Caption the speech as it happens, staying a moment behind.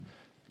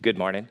Good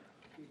morning.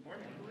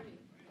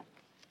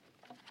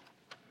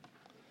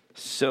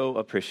 So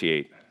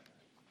appreciate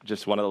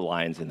just one of the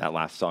lines in that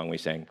last song we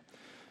sang.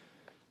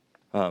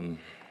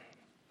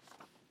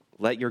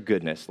 Let your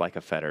goodness, like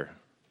a fetter,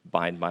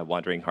 bind my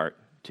wandering heart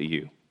to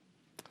you.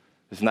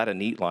 Isn't that a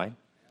neat line?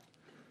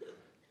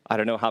 I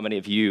don't know how many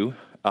of you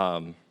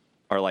are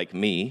like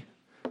me,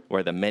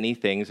 where the many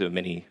things of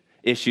many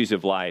issues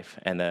of life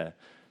and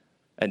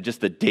just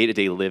the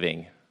day-to-day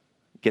living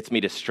gets me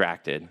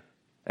distracted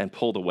and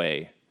pulled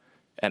away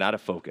and out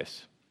of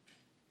focus.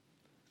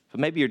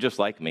 But maybe you're just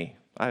like me.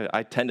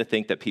 I tend to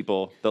think that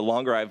people, the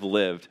longer I've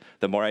lived,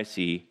 the more I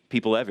see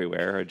people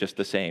everywhere are just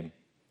the same.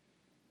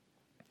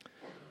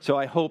 So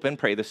I hope and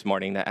pray this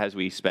morning that as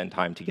we spend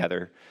time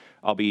together,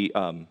 I'll be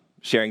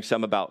sharing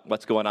some about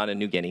what's going on in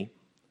New Guinea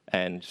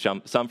and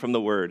some from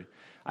the Word.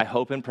 I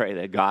hope and pray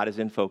that God is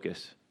in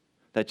focus,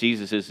 that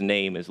Jesus'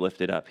 name is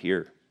lifted up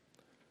here,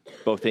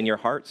 both in your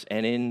hearts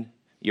and in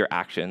your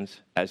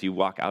actions as you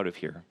walk out of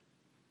here.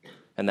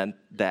 And then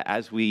that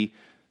as we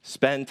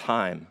spend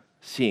time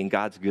seeing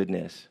God's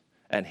goodness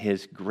and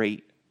his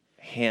great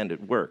hand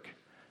at work,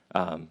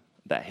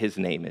 that his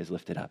name is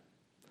lifted up.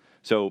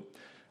 So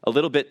I'm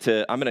going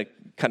to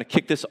kind of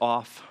kick this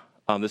off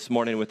this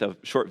morning with a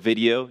short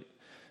video.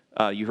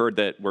 You heard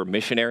that we're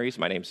missionaries.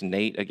 My name's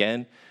Nate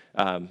again.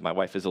 My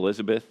wife is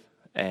Elizabeth,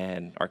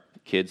 and our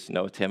kids,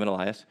 Noah, Tim, and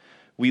Elias.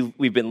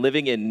 We've been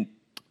living in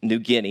New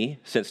Guinea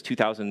since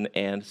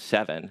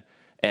 2007,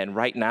 and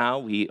right now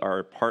we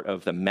are part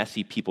of the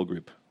Messy People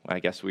Group. I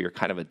guess we are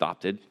kind of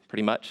adopted,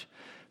 pretty much.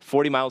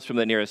 40 miles from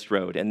the nearest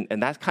road, and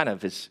that kind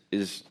of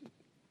is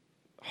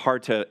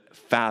hard to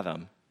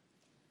fathom.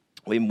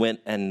 We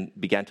went and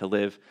began to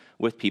live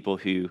with people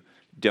who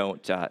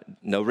don't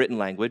know written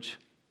language,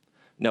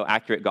 no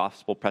accurate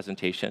gospel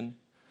presentation,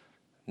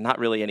 not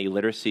really any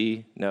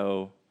literacy,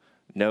 no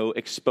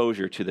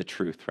exposure to the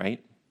truth,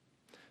 right?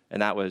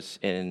 And that was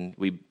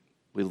we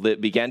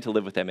began to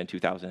live with them in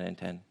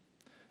 2010.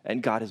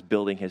 And God is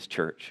building his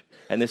church.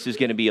 And this is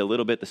going to be a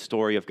little bit the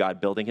story of God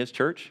building his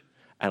church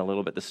and a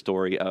little bit the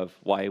story of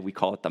why we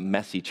call it the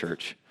messy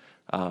church.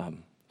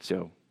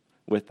 So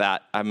with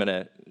that, I'm going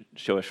to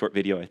show a short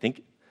video, I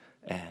think,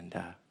 and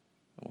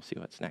we'll see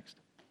what's next.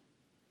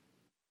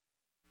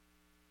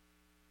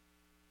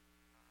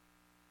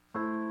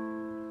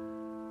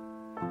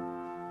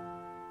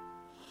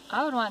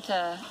 I would want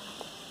to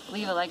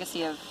leave a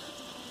legacy of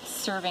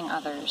serving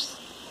others.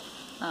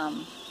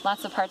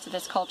 Lots of parts of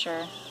this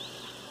culture,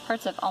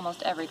 parts of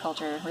almost every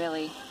culture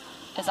really,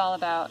 is all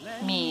about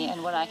me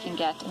and what I can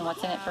get and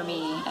what's in it for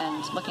me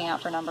and looking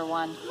out for number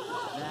one.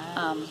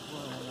 And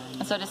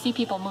so to see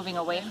people moving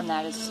away from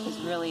that is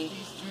really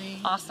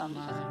awesome.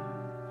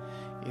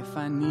 If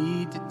I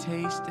need to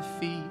taste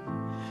defeat,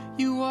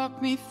 you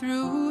walk me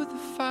through the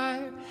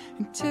fire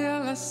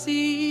until I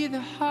see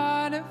the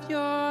heart of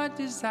your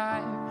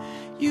desire.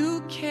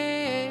 You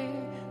carry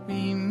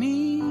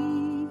me,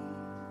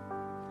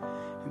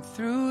 and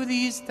through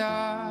these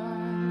dark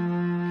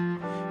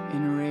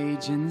and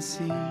raging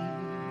seas.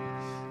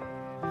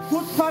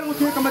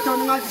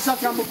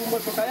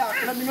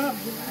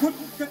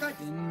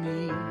 In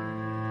me,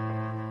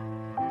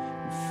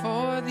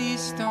 for these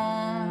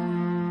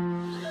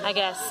storms. I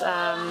guess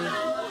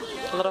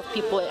a lot of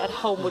people at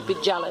home would be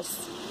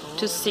jealous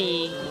to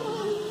see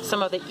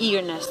some of the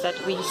eagerness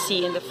that we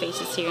see in the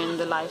faces here, in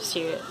the lives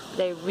here.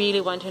 They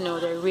really want to know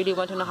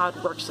how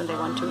it works, and they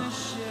want to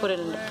put it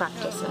into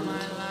practice. And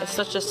it's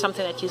not just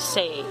something that you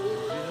say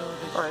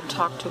or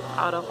talk to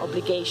out of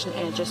obligation,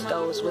 and it just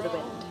goes with the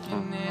wind.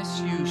 In this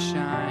you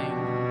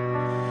shine.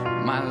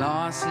 My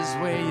loss is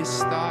where you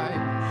start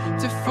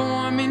to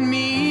form in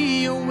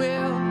me your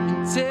will,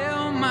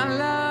 until my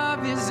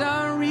love is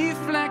a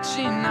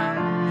reflection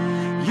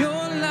of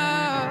your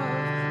love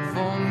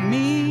for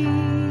me.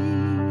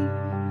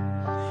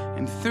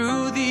 And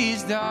through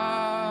these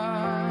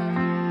dark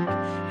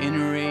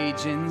and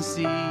raging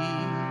seas,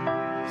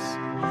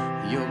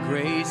 your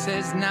grace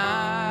has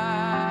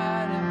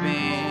not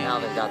been. Now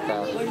they've got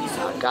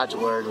God's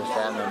word with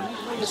them,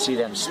 and to see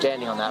them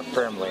standing on that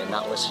firmly and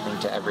not listening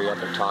to every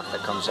other talk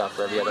that comes up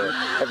or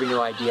every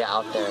new idea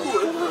out there,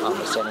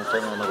 standing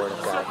firmly on the word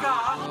of God.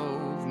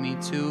 Drove me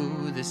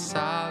to the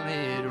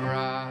solid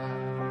rock.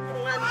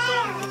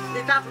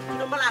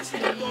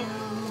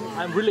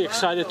 I'm really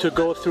excited to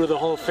go through the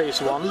whole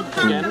phase one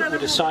again. We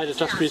decided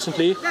just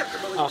recently,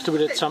 after we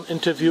did some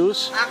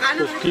interviews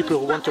with people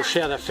who want to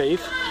share their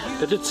faith,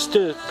 that it's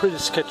still pretty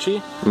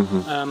sketchy.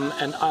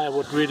 And I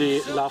would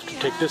really love to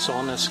take this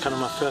on as kind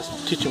of my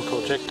first teaching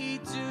project.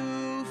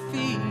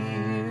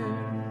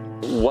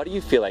 What do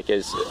you feel like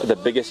is the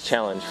biggest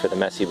challenge for the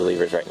messy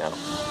believers right now?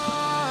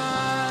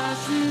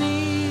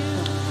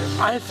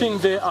 I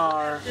think there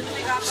are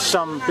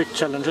some big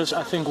challenges.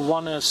 I think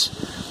one is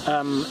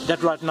that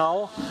right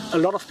now a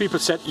lot of people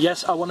said,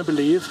 yes, I want to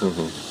believe,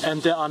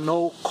 and there are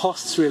no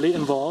costs really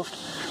involved.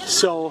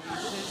 So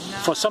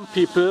for some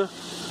people,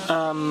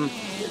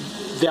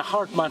 their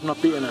heart might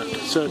not be in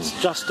it. So it's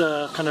just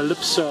a kind of lip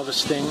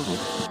service thing.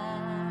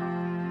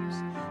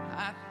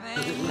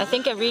 I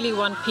think I really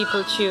want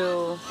people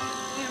to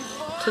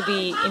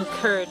be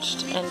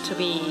encouraged and to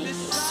be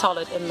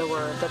solid in the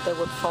Word, that they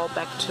would fall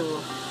back to,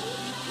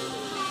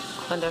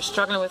 when they're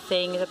struggling with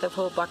things, that they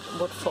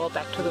would fall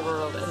back to the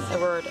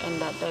Word,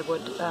 and that they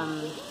would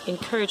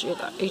encourage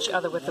each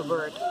other with the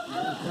Word.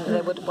 And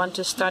they would want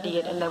to study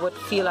it, and they would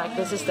feel like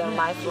this is their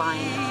lifeline.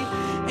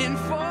 And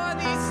for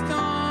these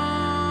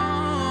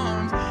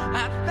storms,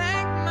 I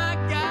thank my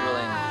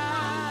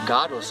God.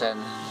 God will send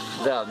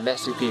the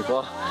messy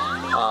people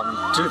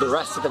to the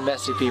rest of the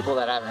messy people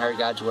that haven't heard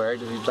God's word.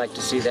 We'd like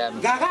to see them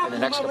in the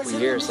next couple of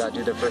years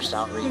do their first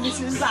outreach.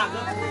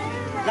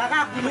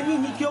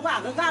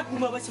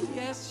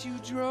 Yes, you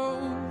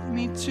drove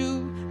me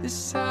to the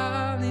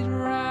solid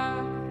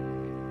rock.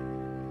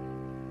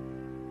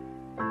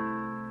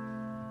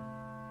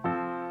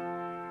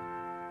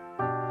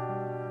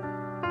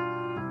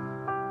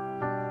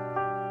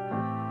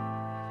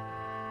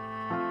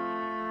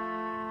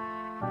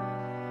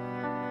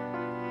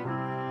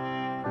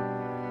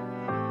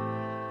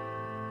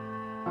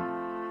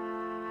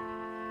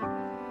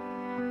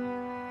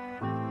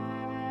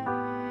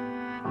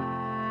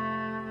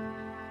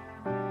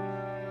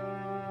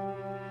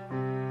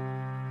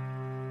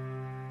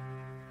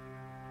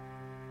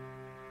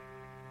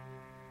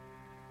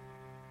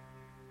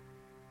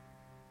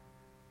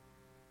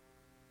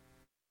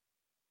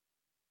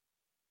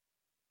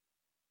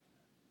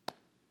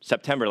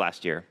 September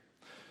last year.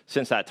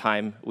 Since that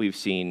time, we've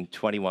seen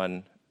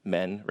 21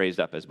 men raised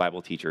up as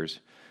Bible teachers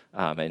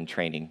and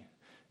training.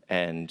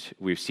 And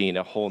we've seen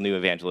a whole new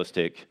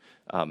evangelistic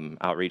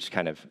outreach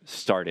kind of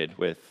started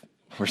with,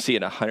 we're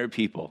seeing 100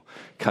 people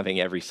coming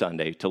every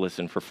Sunday to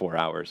listen for 4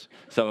 hours.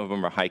 Some of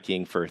them are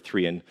hiking for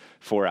 3 and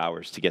 4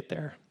 hours to get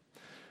there.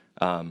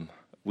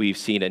 We've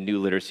seen a new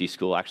literacy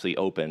school actually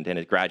opened, and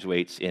it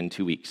graduates in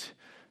 2 weeks.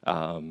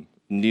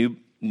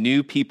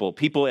 New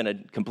people in a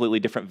completely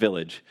different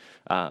village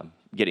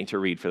getting to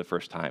read for the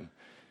first time.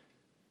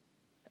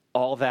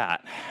 All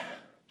that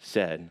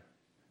said,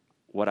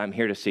 what I'm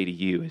here to say to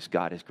you is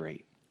God is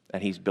great,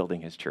 and he's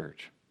building his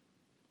church.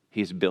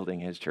 He's building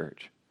his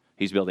church.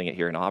 He's building it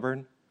here in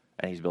Auburn,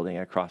 and he's building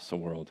it across the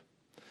world.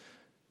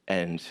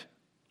 And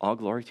all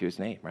glory to his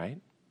name, right?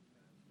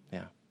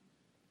 Yeah.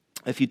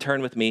 If you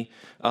turn with me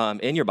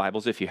in your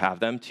Bibles, if you have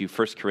them, to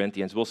 1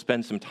 Corinthians, we'll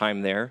spend some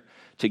time there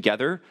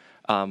together.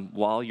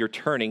 While you're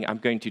turning, I'm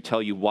going to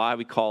tell you why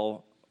we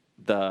call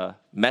the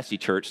messy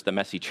church the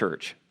messy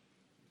church.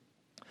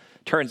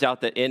 Turns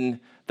out that in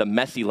the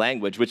messy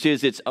language, which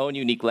is its own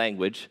unique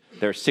language,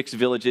 there are 6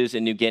 villages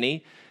in New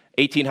Guinea,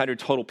 1,800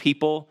 total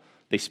people.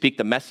 They speak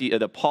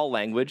the Paul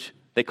language.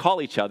 They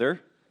call each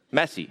other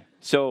messy.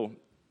 So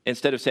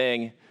instead of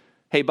saying,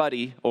 hey,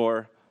 buddy,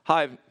 or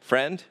hi,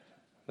 friend,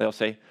 they'll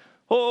say,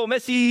 oh,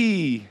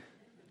 messy,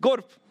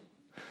 gorp.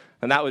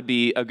 And that would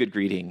be a good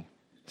greeting.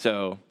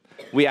 So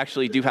we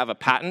actually do have a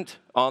patent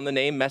on the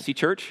name Messy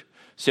Church.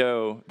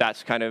 So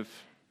that's kind of,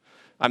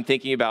 I'm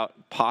thinking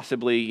about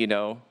possibly,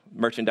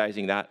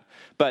 merchandising that.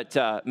 But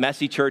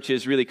Messy Church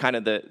is really kind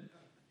of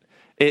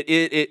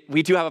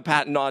we do have a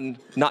patent on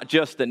not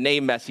just the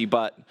name Messy,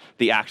 but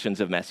the actions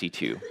of Messy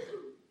too.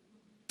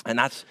 And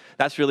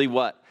that's really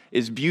what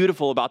is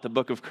beautiful about the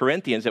book of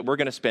Corinthians that we're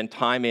going to spend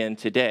time in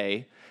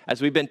today.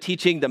 As we've been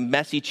teaching the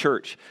messy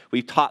church,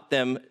 we've taught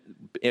them,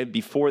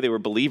 before they were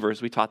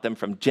believers, we taught them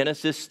from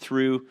Genesis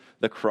through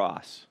the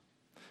cross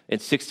in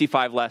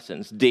 65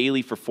 lessons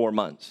daily for 4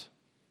 months.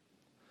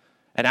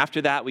 And after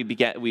that,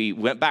 we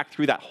went back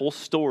through that whole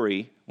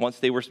story. Once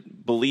they were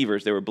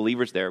believers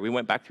there. We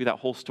went back through that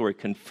whole story,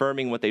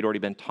 confirming what they'd already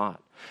been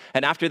taught.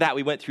 And after that,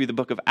 we went through the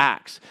book of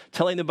Acts,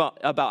 telling them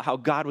about how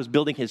God was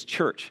building his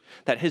church,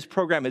 that his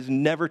program has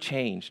never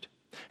changed.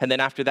 And then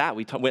after that,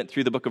 we went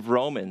through the book of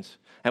Romans.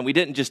 And we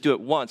didn't just do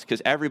it once,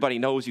 because everybody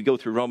knows you go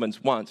through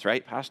Romans once,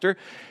 right, Pastor?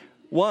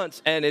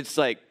 Once, and it's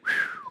like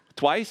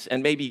twice,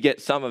 and maybe you get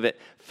some of it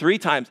 3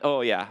 times.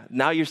 Oh, yeah,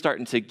 now you're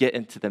starting to get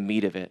into the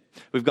meat of it.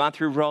 We've gone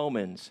through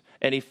Romans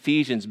and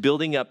Ephesians,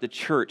 building up the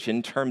church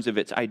in terms of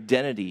its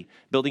identity,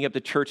 building up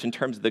the church in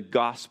terms of the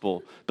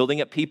gospel,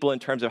 building up people in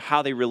terms of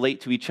how they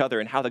relate to each other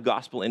and how the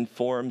gospel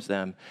informs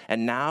them.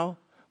 And now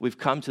we've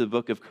come to the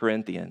book of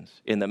Corinthians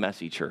in the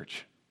messy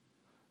church.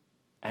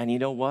 And you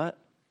know what?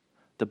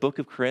 The book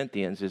of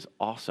Corinthians is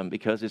awesome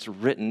because it's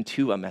written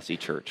to a messy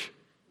church.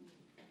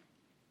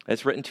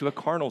 It's written to a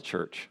carnal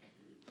church.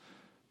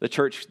 The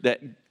church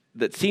that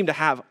seemed to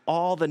have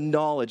all the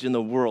knowledge in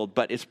the world,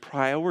 but its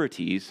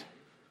priorities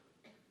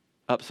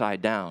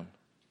upside down.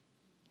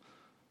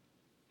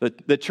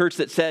 The church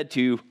that said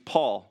to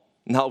Paul,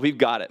 no, we've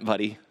got it,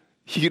 buddy.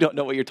 You don't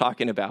know what you're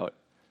talking about.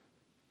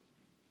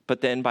 But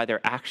then by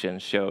their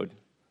actions showed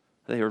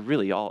they were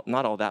really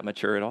not all that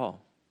mature at all.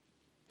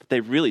 That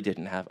they really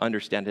didn't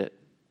understand it.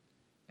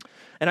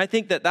 And I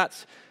think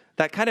that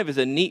kind of is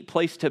a neat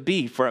place to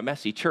be for a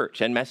messy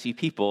church and messy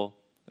people,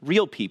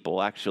 real people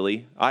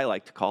actually, I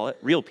like to call it,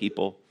 real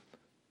people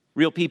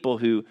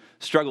who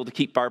struggle to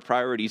keep our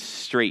priorities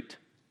straight,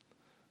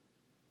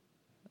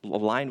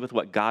 aligned with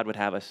what God would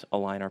have us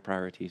align our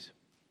priorities.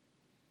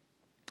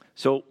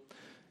 So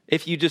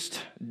if you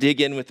just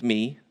dig in with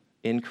me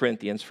in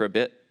Corinthians for a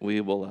bit,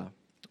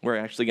 we're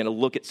actually going to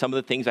look at some of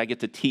the things I get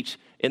to teach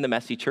in the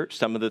Messy Church,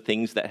 some of the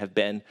things that have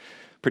been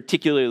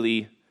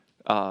particularly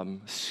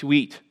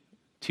sweet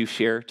to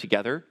share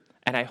together.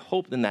 And I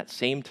hope in that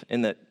same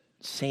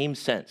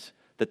sense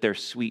that they're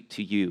sweet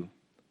to you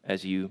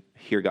as you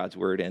hear God's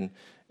word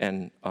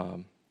and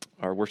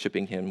are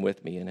worshiping him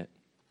with me in it.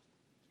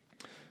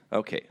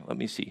 Okay, let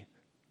me see.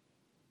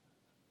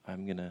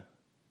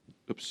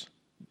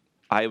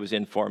 I was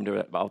informed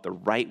about the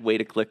right way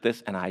to click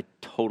this, and I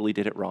totally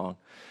did it wrong.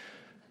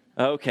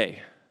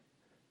 Okay.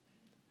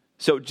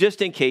 So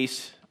just in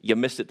case you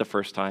missed it the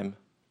first time,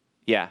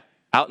 yeah,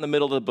 out in the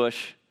middle of the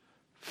bush,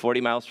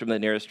 40 miles from the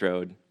nearest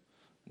road,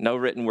 no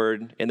written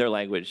word in their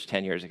language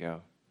 10 years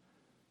ago.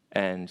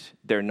 And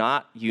they're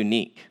not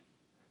unique.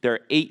 There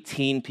are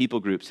 18 people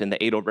groups in the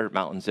Adalbert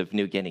Mountains of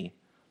New Guinea.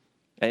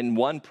 In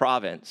one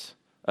province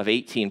of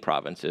 18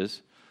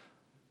 provinces,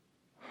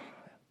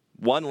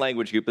 one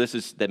language group, this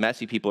is the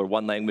Messy people are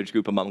one language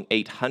group among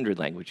 800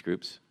 language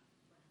groups.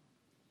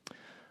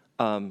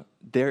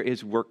 There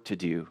is work to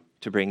do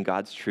to bring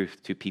God's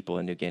truth to people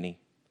in New Guinea.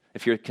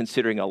 If you're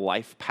considering a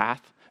life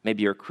path,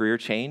 maybe your career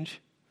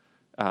change,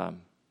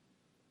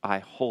 I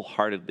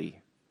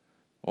wholeheartedly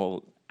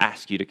will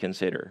ask you to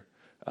consider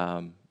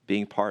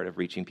being part of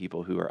reaching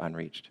people who are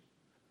unreached.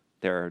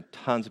 There are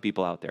tons of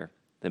people out there.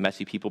 The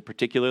Messy people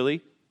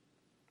particularly,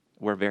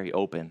 we're very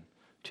open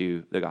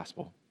to the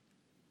gospel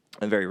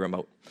and very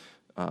remote.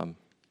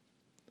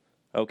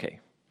 Okay,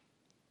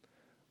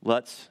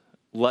 let's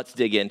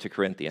dig into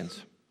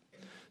Corinthians.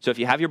 So if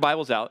you have your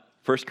Bibles out,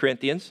 1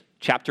 Corinthians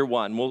chapter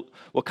 1,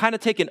 we'll kind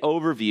of take an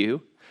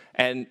overview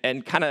and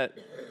I'm kind of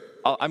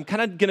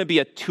going to be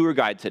a tour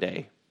guide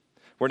today.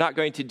 We're not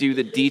going to do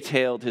the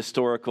detailed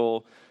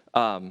historical,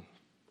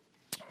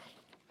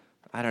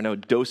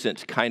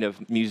 docent kind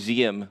of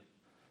museum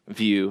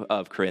view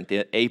of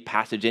Corinthians, a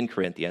passage in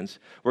Corinthians.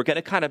 We're going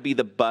to kind of be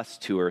the bus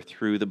tour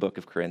through the book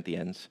of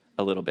Corinthians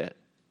a little bit.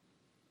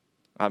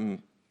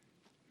 I'm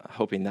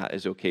hoping that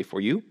is okay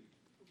for you.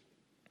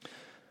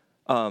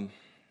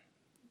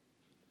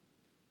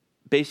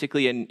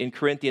 Basically, in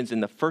Corinthians,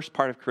 in the first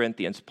part of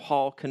Corinthians,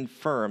 Paul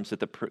confirms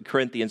that the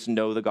Corinthians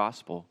know the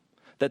gospel,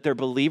 that they're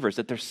believers,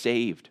 that they're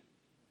saved,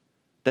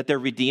 that they're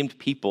redeemed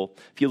people.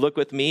 If you look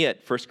with me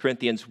at 1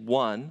 Corinthians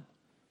 1,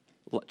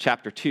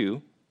 chapter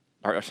 2,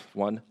 or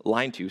 1,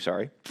 line 2,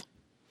 sorry.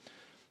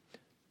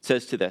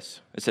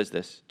 It says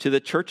this, to the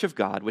church of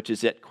God, which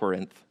is at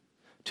Corinth,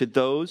 to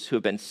those who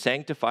have been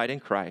sanctified in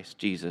Christ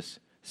Jesus,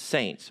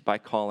 saints by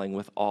calling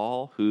with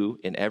all who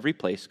in every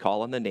place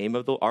call on the name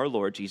of our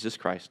Lord Jesus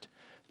Christ,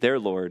 their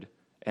Lord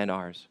and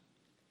ours.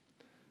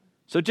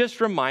 So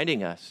just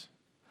reminding us,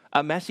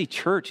 a messy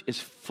church is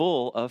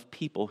full of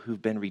people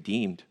who've been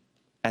redeemed,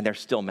 and they're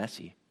still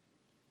messy.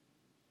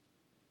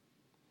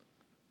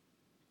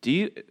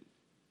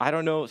 I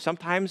don't know,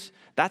 sometimes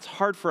that's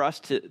hard for us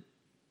to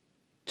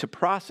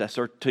process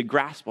or to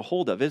grasp a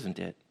hold of, isn't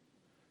it?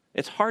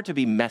 It's hard to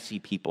be messy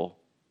people.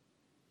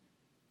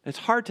 It's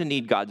hard to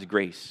need God's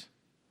grace.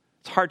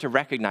 It's hard to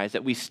recognize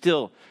that we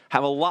still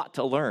have a lot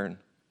to learn.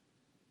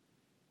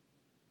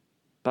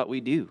 But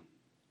we do.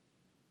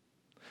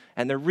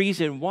 And the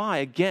reason why,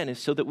 again, is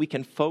so that we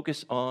can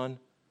focus on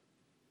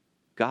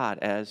God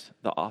as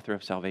the author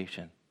of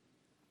salvation.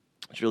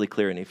 It's really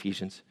clear in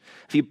Ephesians.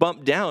 If you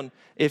bump down,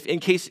 in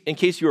case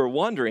you were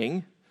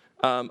wondering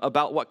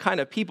about what kind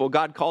of people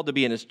God called to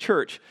be in his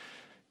church,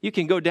 you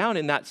can go down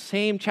in that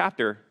same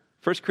chapter,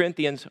 1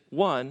 Corinthians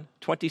 1,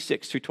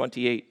 26 through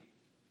 28.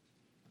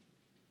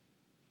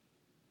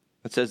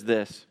 It says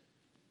this,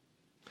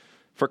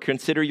 for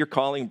consider your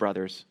calling,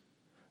 brothers,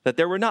 that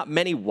there were not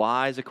many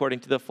wise according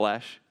to the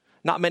flesh,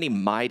 not many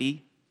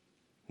mighty,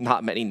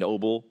 not many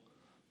noble,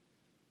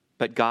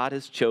 but God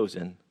has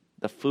chosen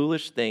the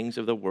foolish things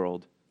of the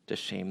world to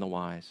shame the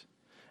wise.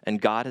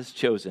 And God has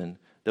chosen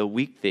the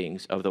weak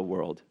things of the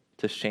world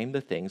to shame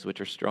the things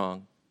which are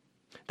strong.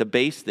 The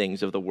base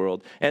things of the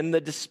world and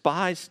the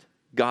despised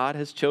God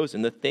has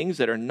chosen the things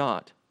that are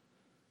not,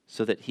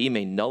 so that he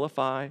may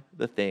nullify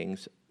the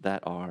things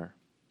that are.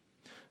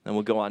 Then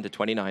we'll go on to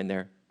 29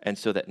 there. And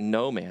so that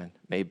no man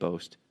may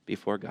boast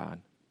before God.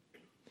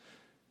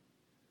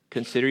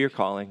 Consider your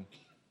calling.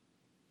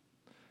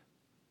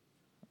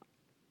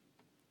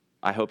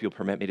 I hope you'll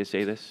permit me to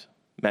say this.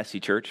 Messy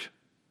church.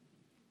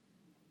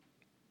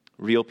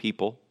 Real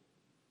people.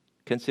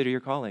 Consider your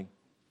calling.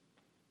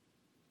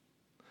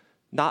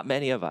 Not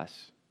many of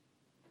us.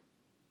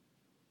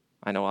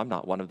 I know I'm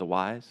not one of the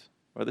wise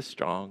or the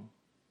strong.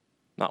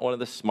 Not one of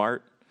the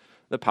smart,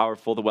 the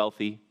powerful, the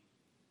wealthy.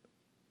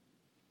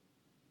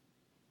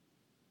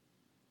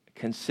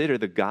 Consider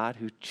the God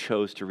who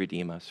chose to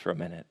redeem us for a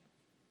minute.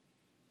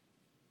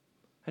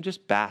 And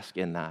just bask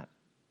in that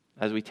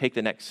as we take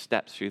the next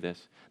steps through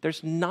this.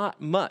 There's not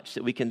much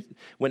that we can,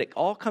 when it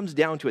all comes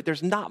down to it,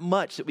 there's not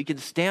much that we can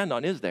stand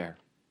on, is there?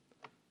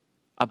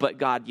 But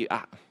God,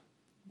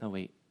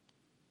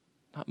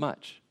 not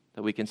much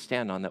that we can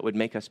stand on that would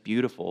make us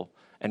beautiful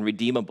and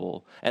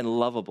redeemable and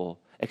lovable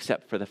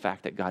except for the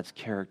fact that God's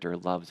character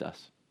loves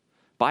us.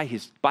 By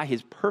his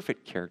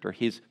perfect character,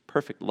 his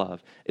perfect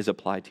love is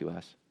applied to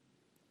us.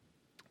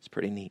 It's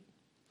pretty neat.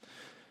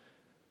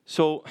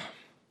 So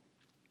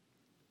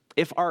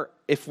if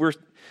we're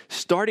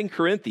starting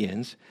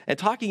Corinthians and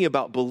talking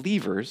about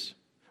believers,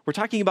 we're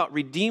talking about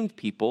redeemed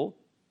people,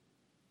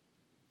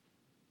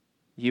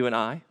 you and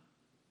I,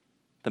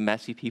 the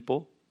messy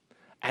people,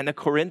 and the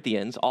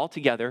Corinthians all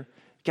together,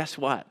 guess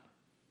what?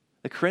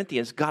 The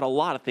Corinthians got a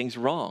lot of things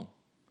wrong.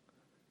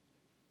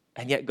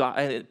 And yet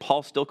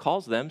Paul still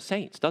calls them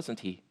saints,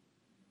 doesn't he?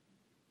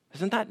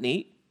 Isn't that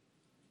neat?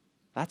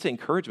 That's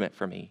encouragement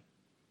for me.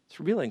 It's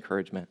real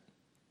encouragement.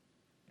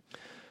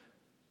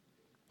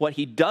 What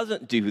he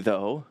doesn't do,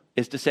 though,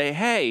 is to say,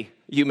 hey,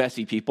 you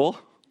messy people,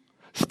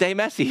 stay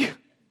messy.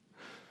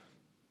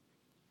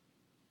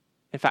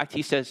 In fact,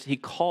 he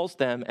calls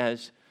them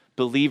as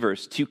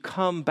believers to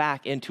come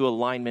back into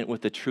alignment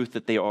with the truth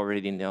that they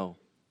already know.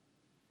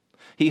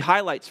 He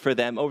highlights for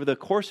them over the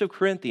course of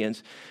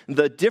Corinthians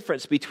the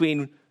difference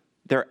between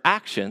their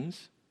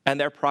actions and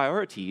their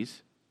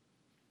priorities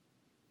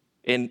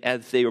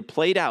as they were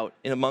played out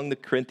among the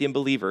Corinthian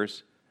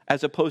believers,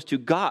 as opposed to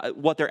God,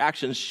 what their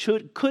actions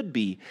could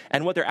be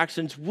and what their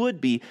actions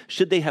would be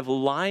should they have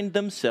aligned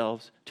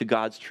themselves to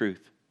God's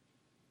truth.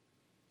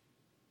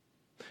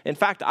 In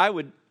fact, I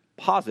would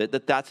posit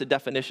that that's a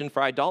definition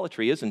for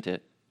idolatry, isn't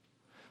it?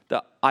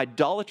 The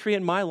idolatry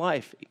in my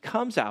life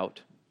comes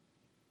out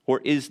or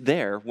is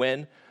there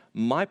when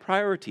my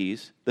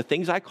priorities, the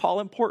things I call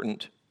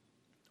important,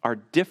 are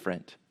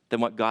different than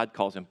what God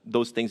calls them,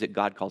 those things that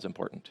God calls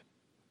important.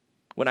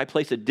 When I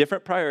place a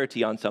different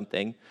priority on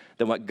something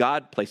than what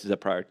God places a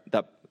priority,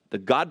 the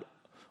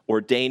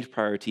God-ordained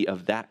priority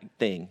of that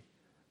thing,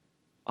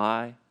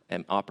 I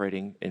am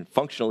operating in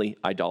functionally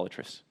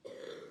idolatrous.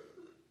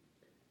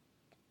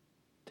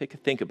 Take a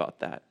think about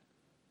that.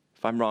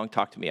 If I'm wrong,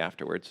 talk to me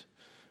afterwards.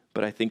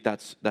 But I think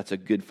that's a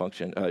good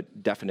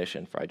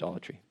definition for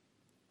idolatry.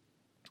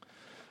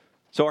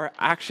 So our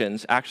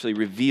actions actually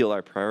reveal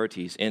our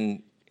priorities,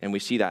 and we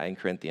see that in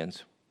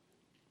Corinthians.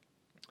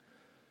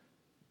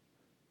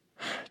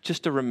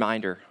 Just a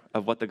reminder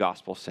of what the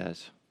gospel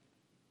says.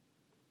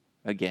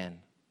 Again,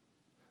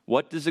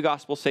 what does the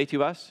gospel say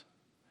to us?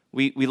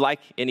 We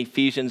like in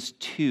Ephesians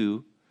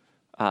 2,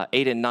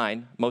 8 and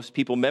 9, most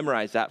people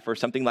memorize that for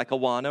something like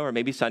Awana or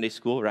maybe Sunday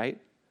school, right?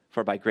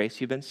 For by grace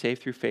you've been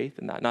saved through faith,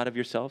 and not of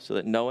yourselves, so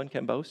that no one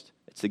can boast.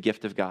 It's the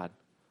gift of God.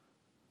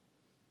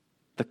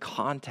 The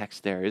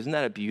context there, isn't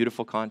that a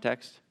beautiful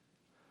context?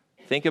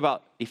 Think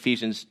about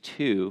Ephesians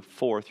 2,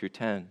 4 through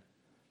 10.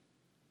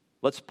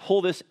 Let's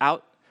pull this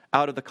out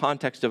of the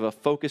context of a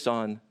focus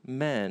on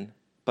men,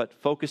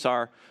 but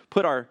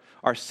put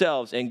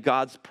ourselves in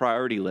God's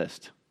priority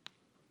list.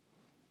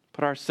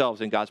 Put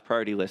ourselves in God's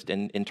priority list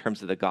in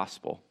terms of the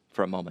gospel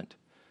for a moment.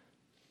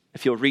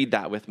 If you'll read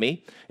that with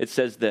me, it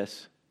says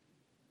this: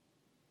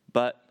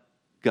 but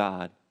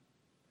God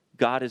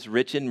is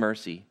rich in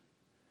mercy.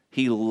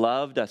 He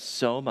loved us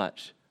so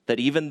much that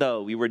even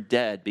though we were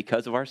dead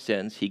because of our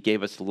sins, he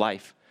gave us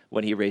life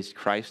when he raised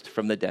Christ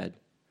from the dead.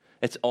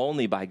 It's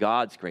only by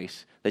God's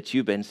grace that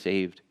you've been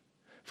saved.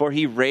 For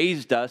he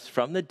raised us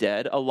from the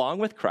dead along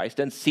with Christ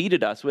and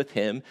seated us with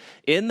him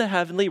in the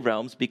heavenly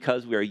realms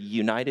because we are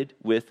united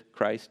with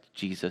Christ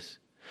Jesus,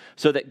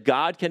 so that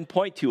God can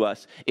point to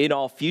us in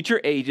all future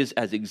ages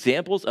as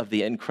examples of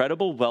the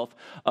incredible wealth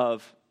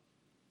of...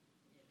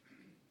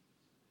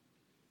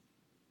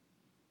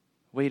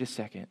 Wait a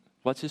second.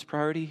 What's his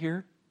priority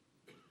here?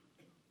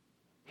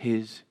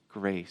 His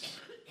grace,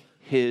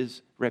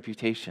 his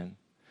reputation,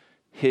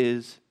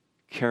 his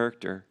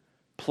character,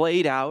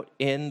 played out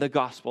in the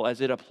gospel as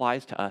it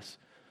applies to us.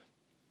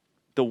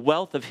 The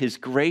wealth of his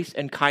grace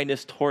and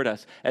kindness toward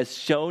us as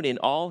shown in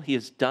all he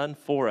has done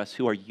for us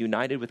who are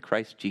united with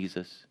Christ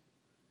Jesus.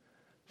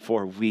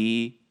 For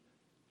we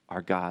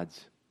are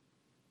God's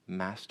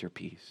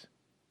masterpiece.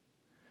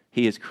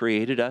 He has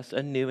created us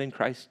anew in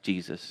Christ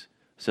Jesus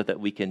so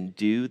that we can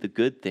do the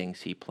good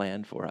things he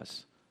planned for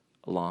us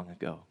long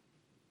ago.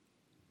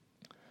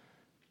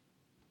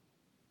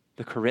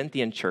 The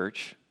Corinthian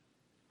church,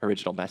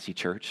 original messy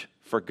church,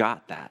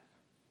 forgot that,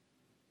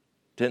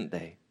 didn't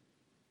they?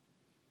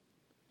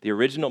 The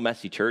original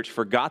messy church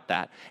forgot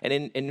that. And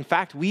in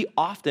fact, we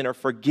often are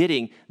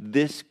forgetting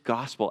this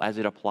gospel as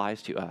it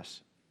applies to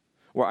us.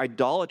 We're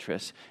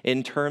idolatrous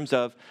in terms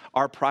of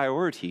our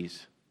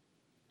priorities.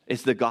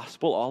 Is the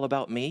gospel all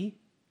about me?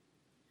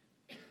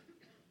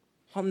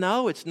 Well,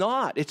 no, it's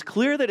not. It's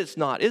clear that it's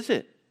not, is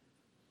it?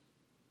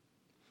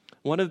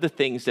 One of the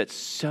things that's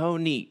so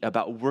neat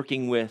about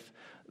working with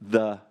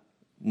the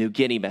New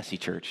Guinea Messy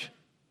Church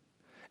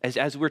is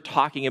as we're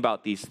talking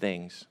about these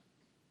things,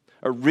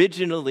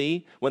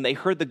 originally, when they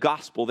heard the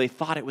gospel, they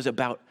thought it was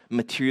about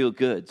material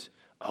goods.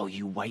 Oh,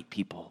 you white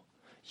people,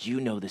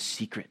 you know the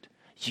secret.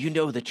 You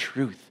know the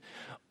truth.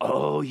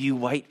 Oh, you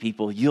white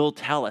people, you'll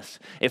tell us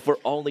if we're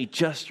only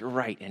just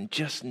right and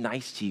just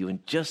nice to you in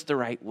just the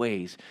right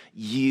ways,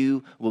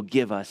 you will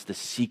give us the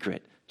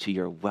secret to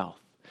your wealth,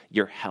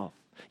 your health,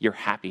 your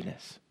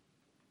happiness.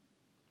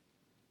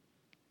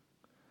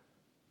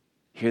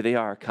 Here they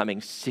are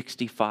coming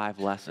 65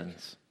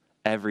 lessons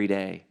every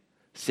day,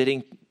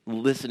 sitting,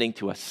 listening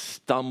to us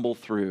stumble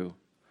through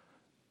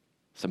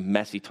some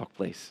messy talk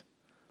place.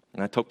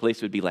 And that talk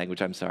place would be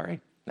language, I'm sorry.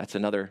 That's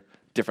another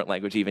different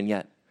language even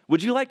yet.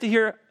 Would you like to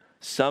hear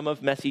some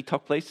of messy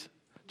talk place?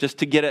 Just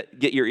to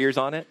get your ears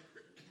on it?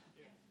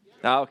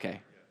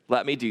 Okay,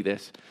 let me do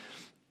this.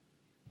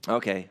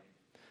 Okay,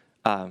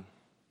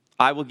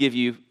 I will give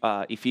you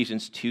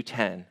Ephesians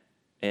 2:10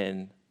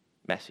 in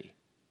messy,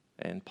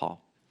 in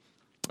Paul.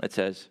 It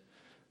says,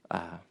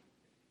 God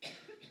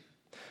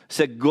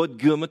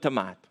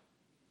gumutamat,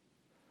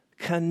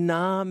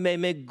 kana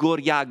me gor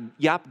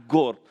yap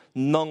gor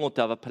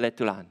nongotava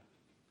paletulan.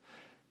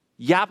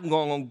 Yap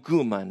ngong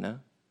guman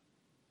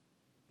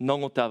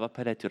nongotava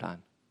paletulan.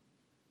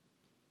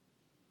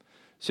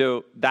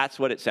 So that's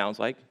what it sounds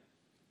like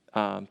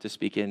to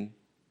speak in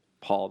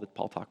the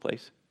Paul talk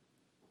place.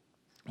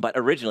 But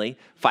originally,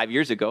 4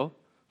 years ago,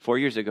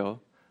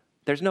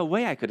 there's no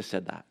way I could have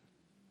said that.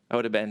 I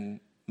would have been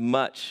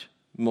much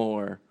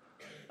more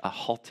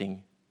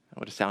halting. I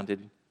would have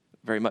sounded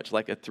very much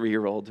like a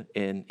 3-year-old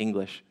in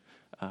English.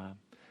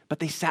 But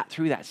they sat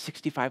through that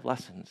 65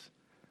 lessons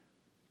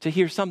to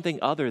hear something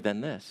other than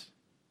this,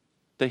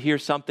 to hear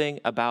something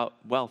about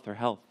wealth or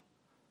health.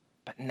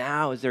 But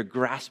now as they're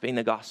grasping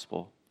the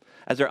gospel,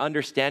 as they're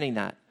understanding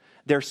that,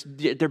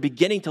 they're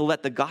beginning to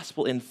let the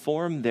gospel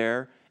inform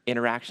their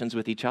interactions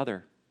with each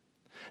other.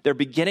 They're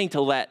beginning to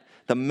let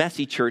the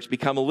messy church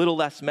become a little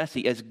less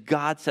messy as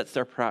God sets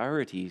their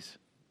priorities,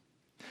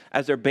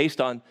 as they're based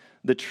on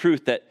the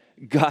truth that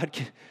God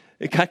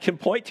can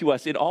point to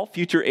us in all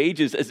future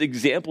ages as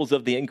examples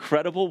of the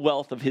incredible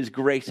wealth of his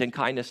grace and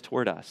kindness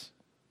toward us.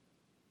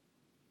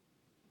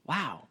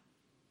 Wow.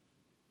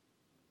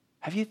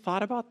 Have you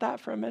thought about that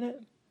for a minute?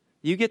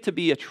 You get to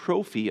be a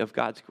trophy of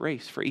God's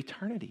grace for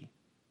eternity.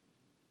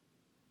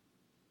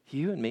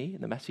 You and me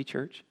in the messy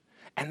church.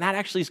 And that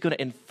actually is going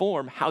to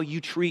inform how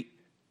you treat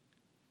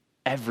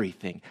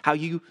everything, how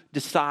you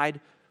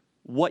decide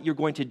what you're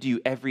going to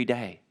do every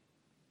day,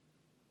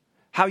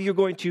 how you're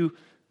going to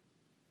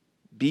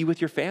be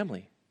with your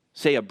family,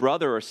 say a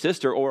brother or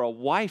sister or a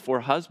wife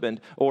or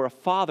husband or a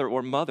father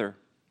or mother.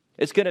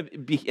 It's going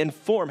to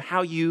inform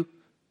how you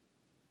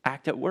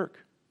act at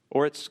work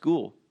or at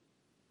school.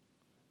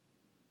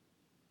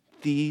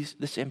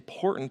 This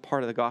important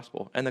part of the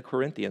gospel, and the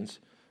Corinthians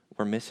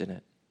were missing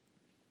it.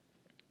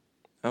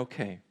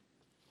 Okay.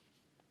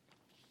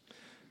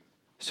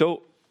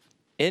 So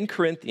in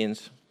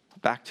Corinthians,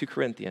 back to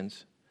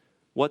Corinthians,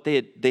 what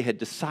they had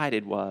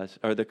decided was,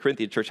 or the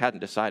Corinthian church hadn't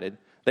decided,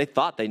 they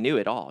thought they knew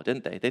it all,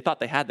 didn't they? They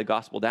thought they had the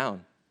gospel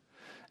down.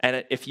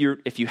 And if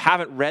you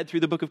haven't read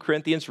through the book of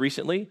Corinthians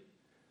recently,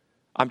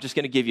 I'm just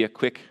going to give you a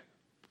quick,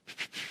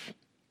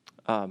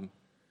 try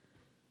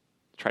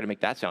to make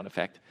that sound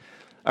effect.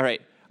 All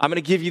right, I'm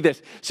going to give you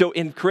this. So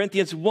in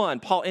Corinthians 1,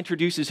 Paul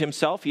introduces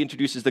himself. He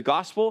introduces the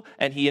gospel,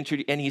 and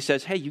he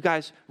says, hey, you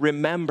guys,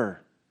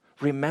 remember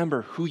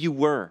who you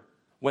were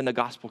when the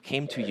gospel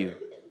came to you.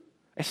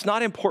 It's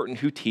not important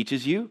who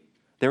teaches you.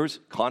 There was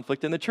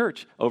conflict in the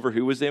church over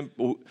who was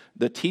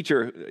the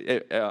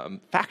teacher,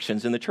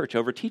 factions in the church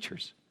over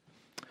teachers.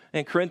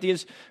 In 1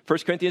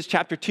 Corinthians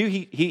chapter 2,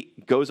 he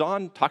goes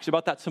on, talks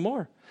about that some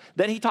more.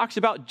 Then he talks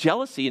about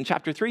jealousy in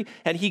chapter 3,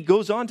 and he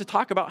goes on to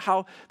talk about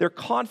how there are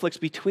conflicts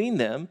between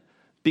them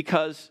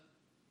because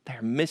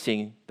they're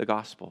missing the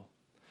gospel.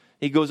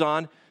 He goes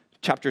on,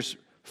 chapters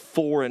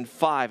 4 and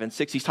 5 and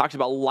 6, he talks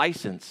about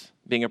license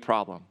being a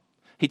problem.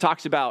 He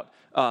talks about,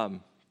 hold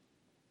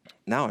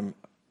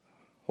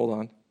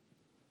on.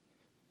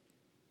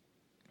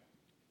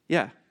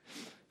 Yeah,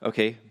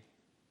 okay.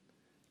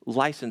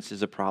 License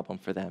is a problem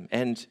for them.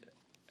 And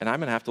I'm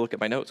going to have to look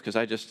at my notes because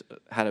I just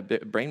had a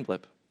brain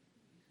blip.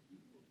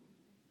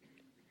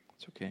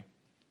 It's okay.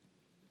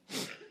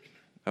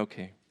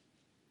 Okay.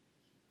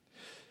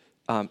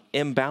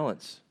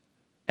 Imbalance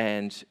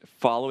and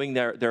following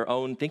their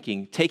own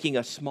thinking, taking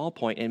a small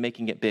point and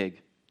making it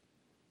big.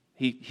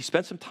 He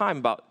spent some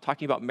time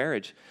talking about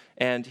marriage,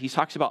 and he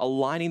talks about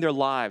aligning their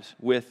lives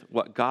with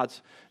what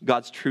God's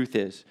truth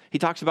is. He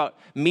talks about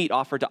meat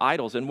offered to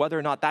idols and whether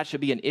or not that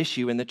should be an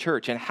issue in the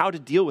church and how to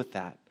deal with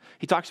that.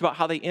 He talks about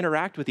how they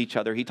interact with each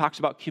other. He talks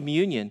about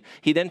communion.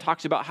 He then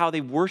talks about how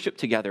they worship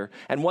together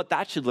and what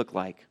that should look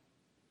like.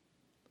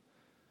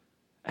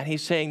 And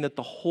he's saying that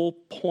the whole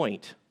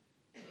point,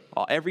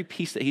 every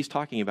piece that he's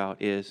talking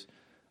about is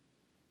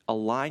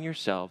align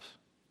yourselves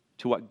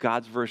to what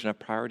God's version of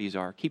priorities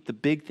are. Keep the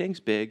big things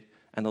big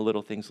and the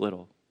little things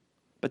little.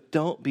 But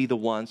don't be the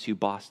ones who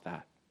boss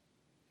that.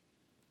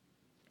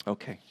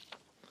 Okay.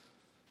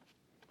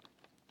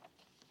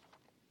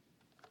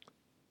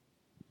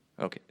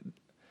 Okay.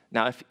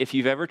 Now, if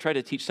you've ever tried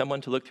to teach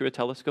someone to look through a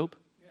telescope,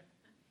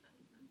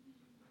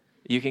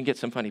 you can get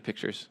some funny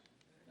pictures.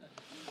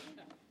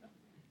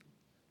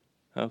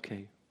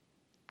 Okay.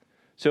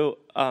 So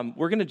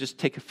we're going to just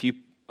take a few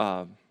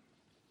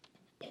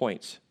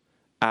points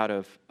out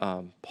of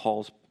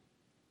Paul's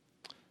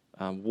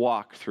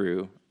walk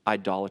through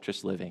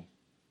idolatrous living.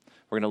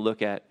 We're going to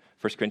look at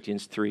 1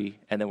 Corinthians 3,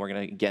 and then we're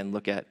going to again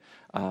look at,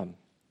 I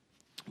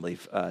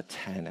believe,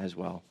 10 as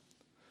well.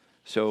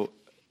 So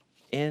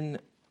in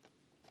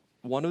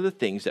one of the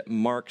things that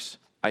marks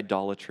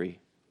idolatry,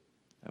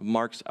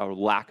 marks our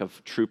lack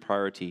of true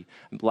priority,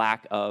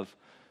 lack of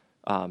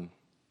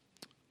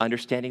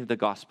understanding of the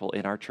gospel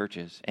in our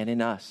churches and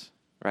in us,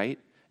 right,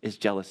 is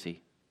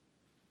jealousy.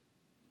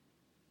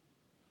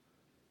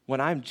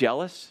 When I'm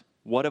jealous,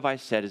 what have I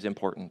said is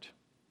important?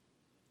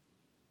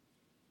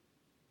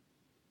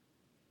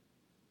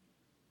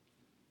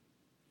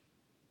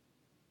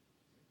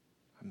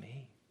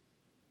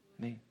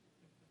 Me.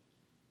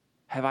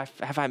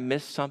 Have I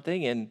missed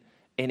something in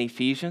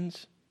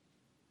Ephesians?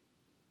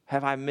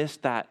 Have I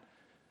missed that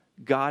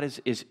God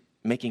is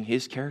making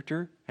his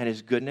character and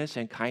his goodness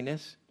and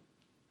kindness,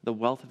 the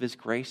wealth of his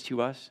grace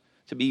to us,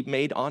 to be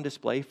made on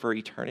display for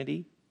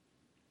eternity?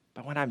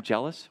 But when I'm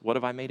jealous, what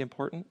have I made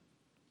important?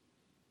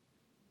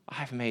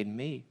 I've made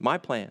me, my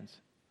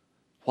plans.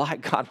 Why,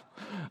 God?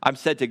 I'm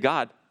said to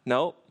God,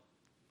 no,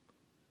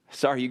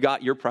 sorry, you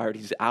got your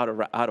priorities out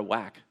of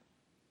whack.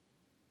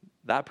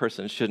 That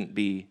person shouldn't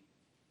be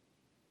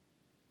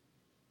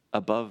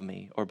above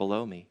me or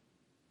below me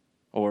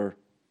or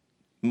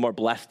more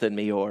blessed than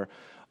me or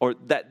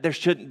that this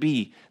shouldn't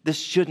be,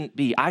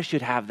 I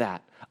should have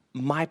that,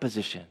 my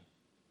position.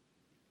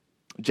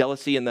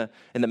 Jealousy in the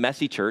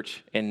messy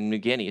church in New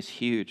Guinea is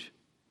huge.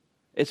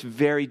 It's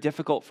very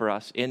difficult for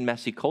us in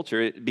messy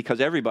culture because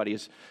everybody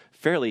is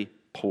fairly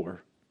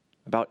poor.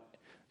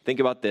 Think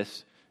about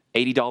this,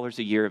 $80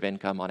 a year of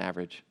income on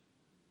average.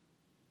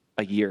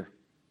 A year.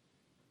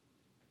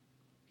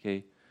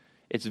 Okay?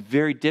 It's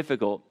very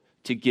difficult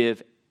to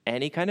give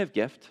any kind of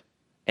gift,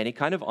 any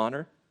kind of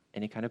honor,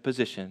 any kind of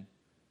position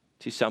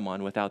to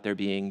someone without there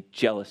being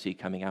jealousy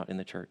coming out in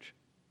the church.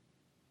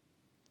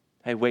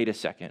 Hey, wait a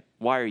second.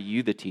 Why are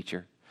you the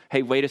teacher?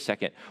 Hey, wait a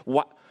second.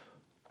 What?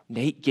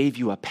 Nate gave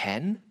you a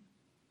pen?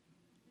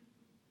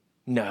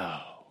 No.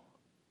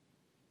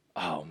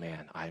 Oh,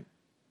 man, I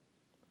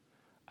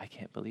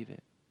can't believe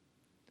it.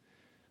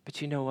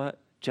 But you know what?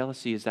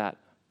 Jealousy is that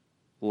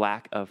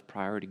lack of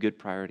priority, good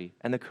priority.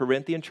 And the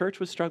Corinthian church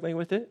was struggling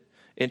with it.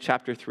 In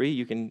chapter 3,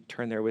 you can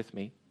turn there with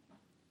me.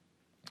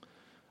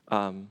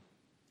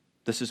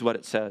 This is what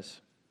it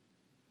says.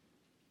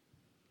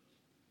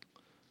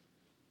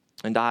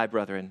 And I,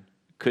 brethren,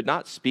 could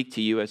not speak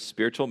to you as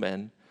spiritual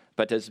men,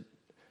 but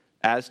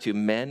as to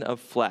men of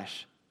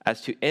flesh,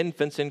 as to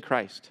infants in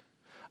Christ.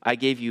 I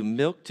gave you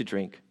milk to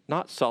drink,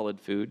 not solid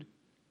food,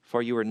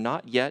 for you are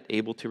not yet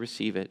able to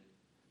receive it.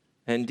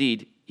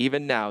 Indeed,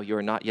 even now you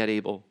are not yet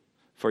able,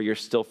 for you're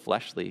still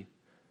fleshly.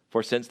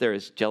 For since there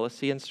is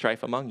jealousy and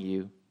strife among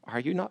you, are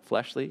you not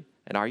fleshly,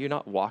 and are you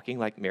not walking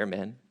like mere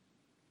men?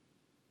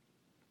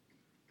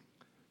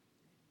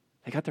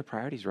 They got their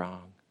priorities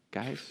wrong,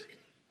 guys.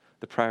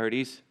 The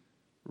priorities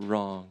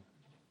wrong.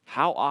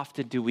 How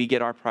often do we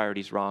get our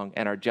priorities wrong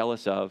and are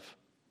jealous of?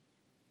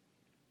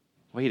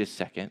 Wait a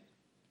second.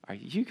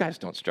 You guys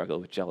don't struggle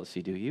with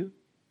jealousy, do you?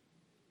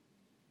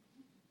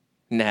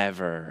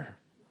 Never.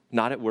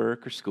 Not at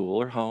work or school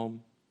or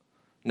home.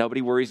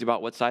 Nobody worries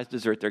about what size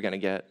dessert they're going to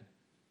get.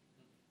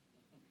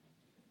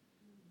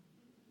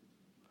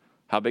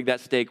 How big that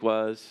steak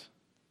was.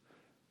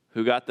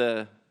 Who got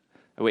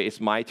wait,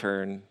 it's my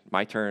turn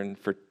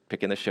for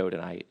picking the show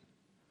tonight.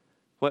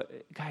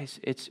 What, guys,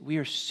 we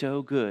are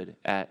so good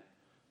at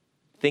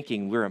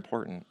thinking we're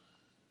important.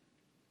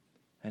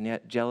 And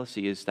yet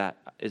jealousy is that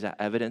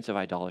evidence of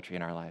idolatry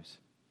in our lives.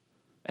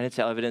 And it's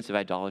evidence of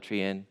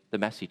idolatry in the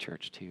messy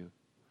church too.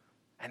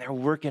 And they're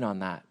working on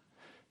that.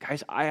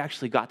 Guys, I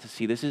actually got to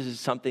see this is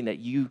something that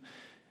you'd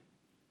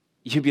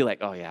be like,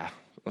 oh yeah,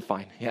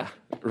 fine, yeah,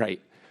 right.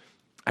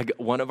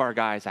 One of our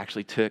guys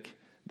actually took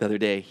the other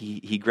day,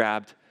 he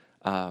grabbed,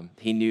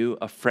 he knew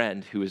a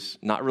friend who was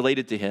not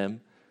related to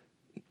him,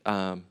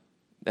 and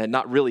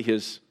not really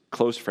his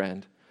close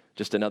friend,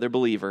 just another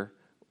believer,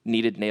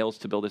 needed nails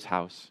to build his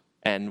house.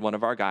 And one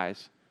of our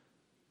guys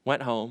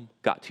went home,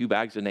 got 2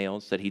 bags of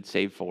nails that he'd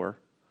saved for.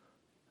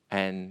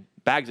 And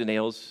bags of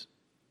nails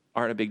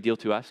aren't a big deal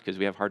to us because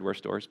we have hardware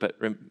stores. But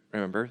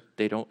remember,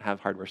 they don't have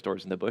hardware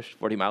stores in the bush,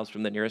 40 miles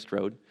from the nearest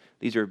road.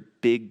 These are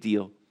big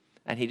deal.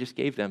 And he just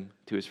gave them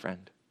to his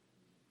friend.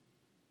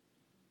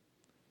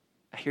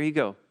 Here you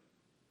go.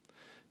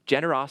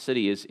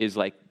 Generosity is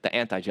like the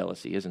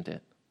anti-jealousy, isn't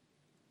it?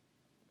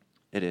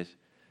 It is.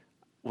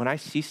 When I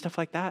see stuff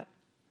like that,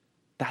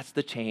 that's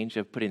the change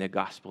of putting the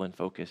gospel in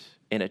focus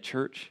in a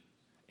church,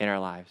 in our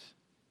lives,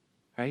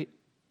 right?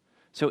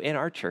 So in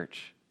our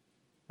church,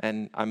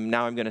 and I'm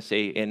going to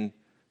say in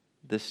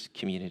this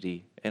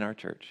community, in our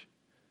church,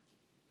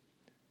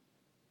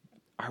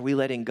 are we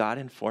letting God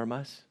inform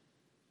us,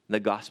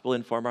 the gospel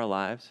inform our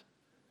lives,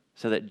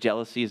 so that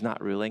jealousy is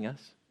not ruling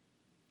us?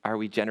 Are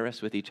we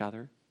generous with each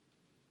other?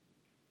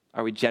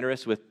 Are we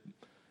generous with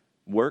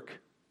work,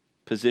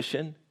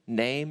 position,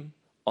 name,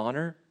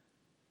 honor?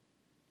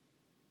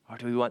 Or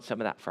do we want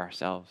some of that for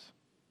ourselves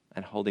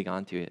and holding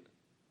on to it?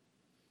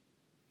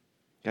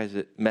 Guys,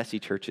 messy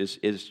church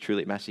is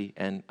truly messy,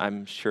 and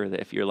I'm sure that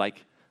if you're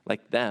like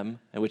like them,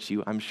 and which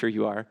I'm sure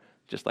you are,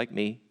 just like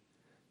me,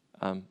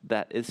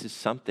 that this is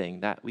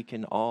something that we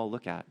can all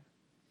look at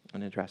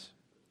and address.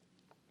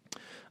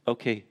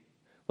 Okay,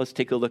 let's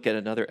take a look at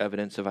another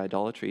evidence of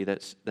idolatry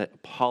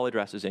that Paul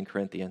addresses in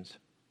Corinthians.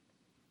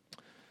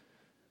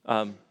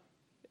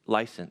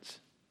 License.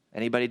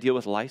 Anybody deal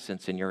with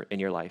license in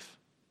your life?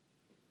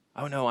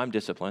 Oh no, I'm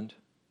disciplined.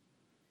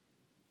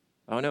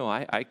 Oh no,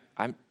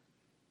 I'm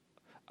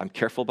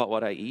careful about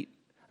what I eat.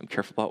 I'm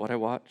careful about what I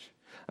watch.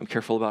 I'm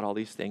careful about all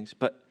these things.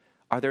 But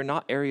are there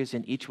not areas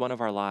in each one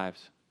of our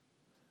lives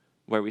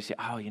where we say,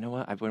 oh, you know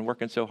what? I've been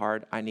working so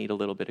hard. I need a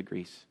little bit of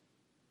grease.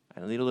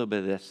 I need a little bit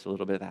of this, a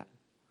little bit of that.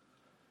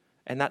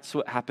 And that's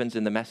what happens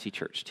in the messy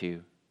church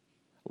too.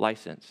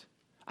 License.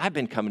 I've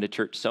been coming to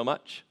church so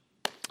much.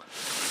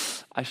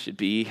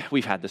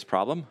 We've had this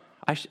problem.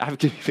 I've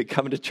been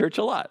coming to church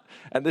a lot.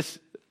 And this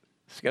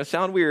is going to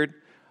sound weird.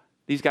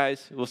 These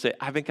guys will say,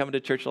 I've been coming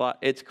to church a lot.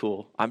 It's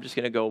cool. I'm just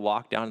going to go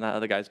walk down that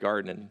other guy's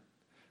garden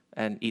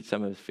and eat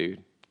some of his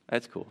food.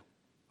 That's cool.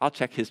 I'll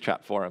check his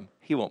trap for him.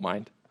 He won't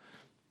mind.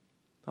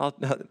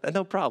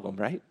 No problem,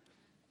 right?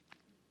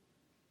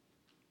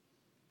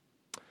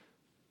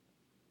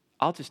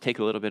 I'll just take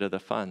a little bit of the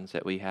funds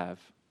that we have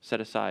set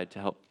aside to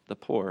help the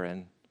poor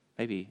and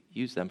maybe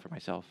use them for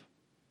myself.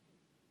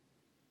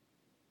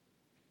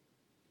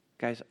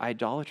 Guys,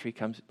 idolatry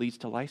leads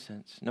to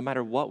license. No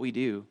matter what we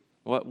do,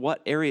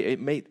 what area it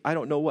may, I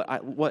don't know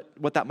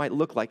what that might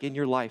look like in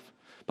your life,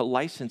 but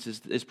license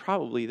is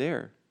probably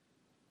there.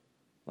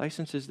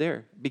 License is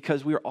there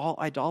because we're all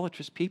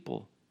idolatrous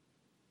people.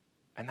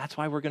 And that's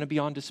why we're going to be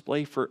on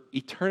display for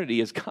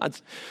eternity as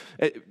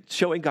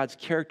showing God's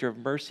character of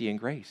mercy and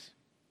grace.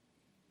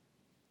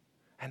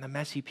 And the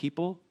messy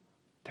people,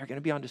 they're going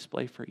to be on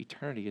display for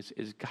eternity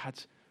as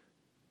God's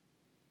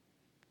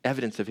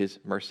evidence of his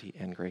mercy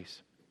and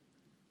grace.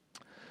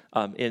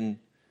 In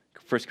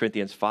 1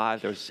 Corinthians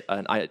 5, there's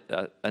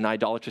an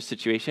idolatrous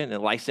situation, a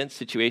license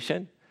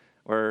situation,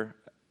 where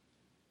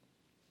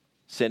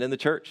sin in the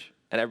church,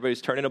 and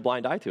everybody's turning a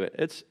blind eye to it.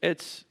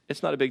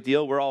 It's not a big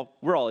deal. We're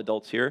all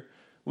adults here.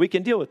 We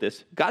can deal with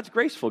this. God's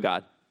graceful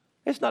God.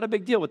 It's not a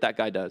big deal what that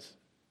guy does.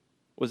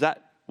 Was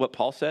that what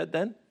Paul said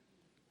then?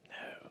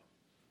 No.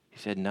 He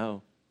said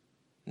no.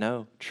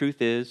 No. Truth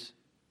is,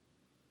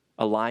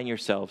 align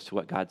yourselves to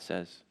what God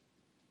says.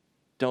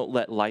 Don't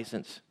let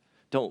license.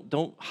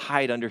 Don't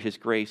hide under his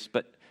grace,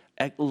 but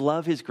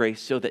love his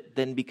grace so that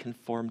then be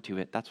conformed to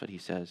it. That's what he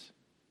says.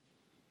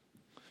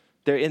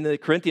 There in the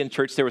Corinthian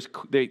church, they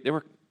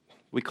were,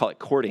 we call it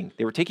courting.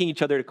 They were taking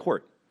each other to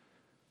court.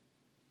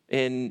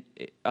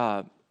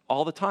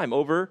 All the time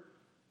over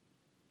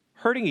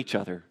hurting each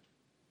other.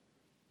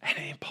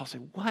 And Paul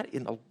said, what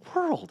in the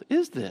world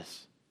is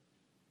this?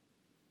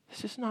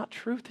 This is not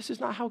truth. This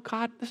is not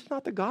this is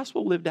not the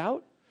gospel lived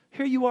out.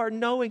 Here you are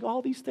knowing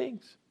all these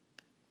things.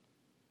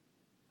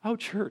 Oh,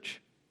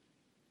 church.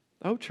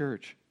 Oh,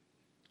 church.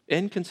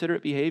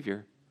 Inconsiderate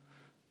behavior.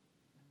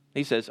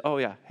 He says, oh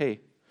yeah,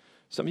 hey,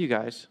 some of you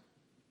guys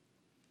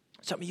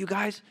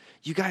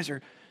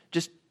are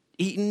just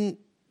eating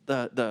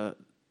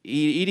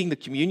eating the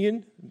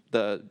communion,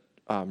 the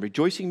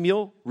rejoicing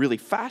meal really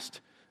fast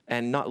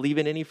and not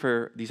leaving any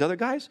for these other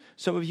guys.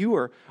 Some of you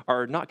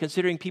are not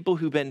considering people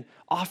who've been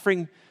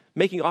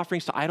making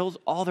offerings to idols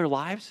all their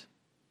lives.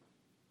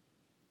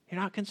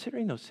 You're not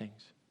considering those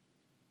things.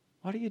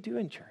 What are you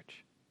doing,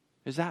 church?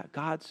 Is that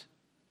God's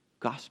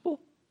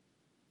gospel?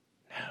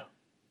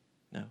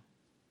 No.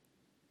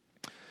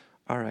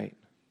 All right.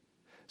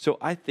 So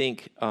I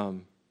think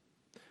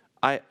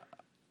I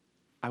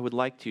would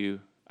like to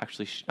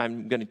actually,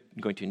 I'm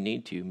going to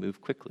need to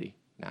move quickly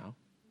now.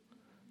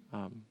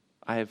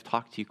 I have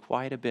talked to you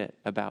quite a bit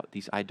about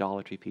these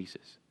idolatry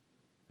pieces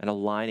and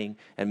aligning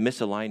and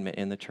misalignment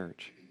in the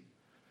church.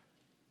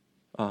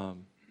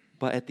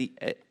 But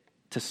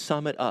to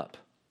sum it up,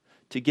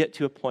 to get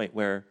to a point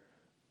where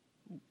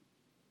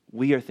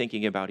we are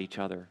thinking about each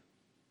other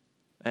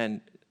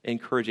and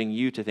encouraging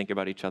you to think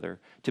about each other,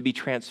 to be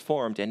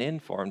transformed and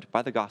informed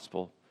by the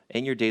gospel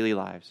in your daily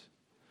lives,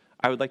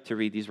 I would like to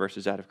read these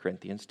verses out of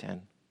Corinthians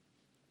 10.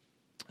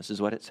 This is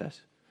what it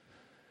says.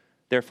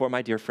 Therefore,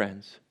 my dear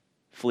friends,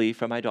 flee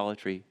from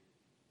idolatry.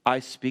 I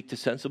speak to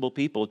sensible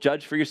people.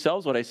 Judge for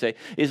yourselves what I say.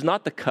 Is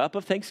not the cup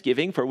of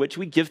thanksgiving for which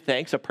we give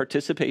thanks a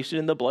participation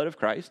in the blood of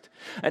Christ?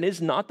 And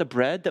is not the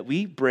bread that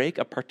we break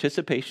a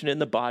participation in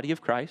the body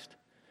of Christ?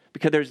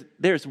 Because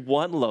there's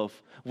one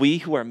loaf. We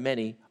who are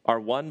many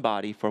are one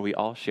body, for we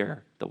all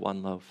share the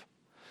one loaf.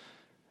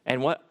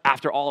 And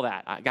after all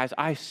that, guys,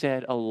 I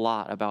said a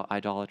lot about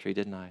idolatry,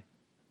 didn't I?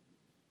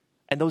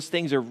 And those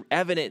things are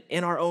evident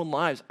in our own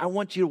lives. I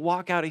want you to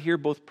walk out of here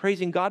both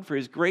praising God for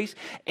his grace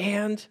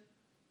and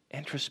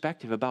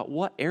introspective about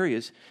what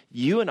areas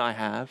you and I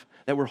have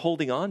that we're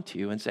holding on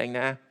to and saying,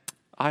 nah,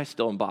 I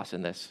still am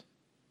bossing this.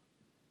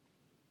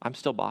 I'm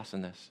still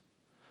bossing this.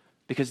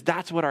 Because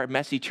that's what our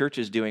messy church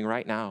is doing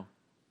right now.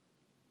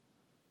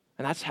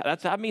 And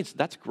that means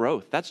that's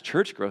growth. That's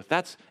church growth.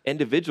 That's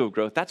individual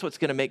growth. That's what's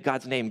going to make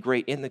God's name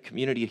great in the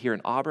community here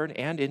in Auburn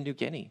and in New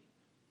Guinea.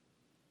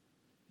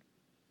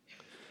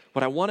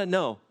 But I want to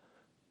know,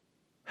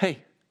 hey,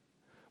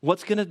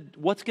 what's gonna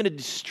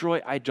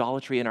destroy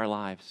idolatry in our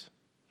lives?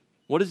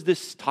 What is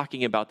this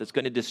talking about that's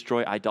going to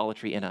destroy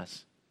idolatry in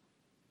us?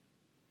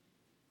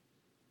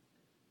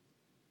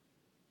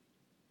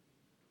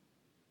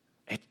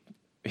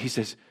 He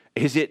says,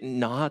 is it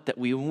not that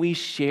when we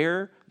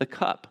share the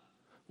cup,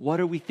 what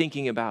are we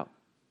thinking about?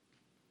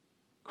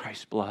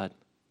 Christ's blood.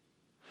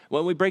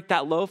 When we break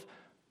that loaf,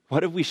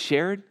 what have we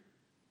shared?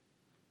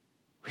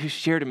 We've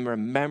shared in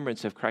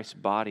remembrance of Christ's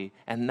body,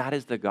 and that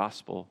is the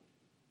gospel.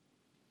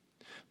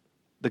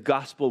 The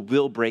gospel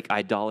will break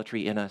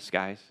idolatry in us,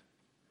 guys.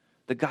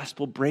 The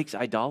gospel breaks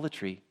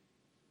idolatry.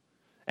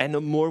 And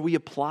the more we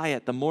apply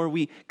it, the more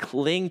we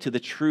cling to the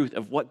truth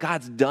of what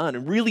God's done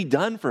and really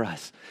done for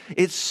us.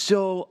 It's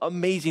so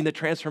amazing, the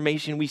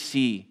transformation we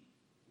see.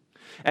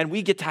 And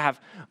we get to have,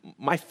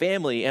 my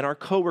family and our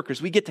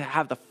coworkers, we get to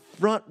have the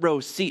front row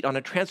seat on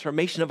a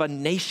transformation of a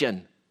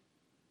nation.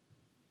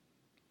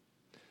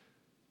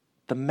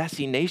 The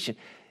messy nation.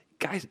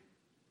 Guys,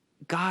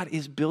 God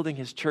is building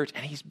his church,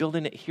 and he's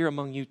building it here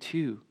among you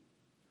too.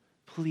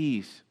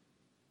 Please,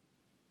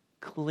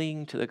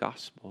 cling to the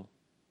gospel.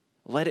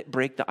 Let it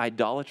break the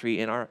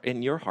idolatry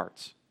in your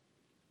hearts.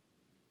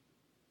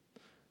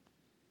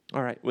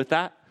 All right, with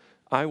that,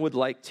 I would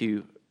like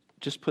to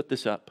just put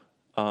this up.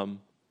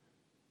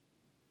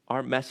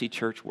 Our messy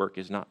church work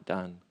is not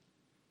done.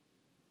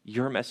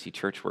 Your messy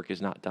church work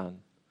is not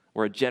done.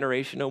 We're a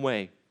generation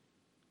away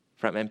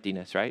from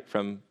emptiness, right?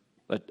 From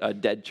a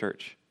dead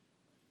church.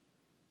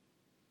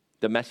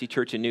 The messy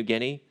church in New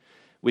Guinea,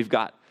 we've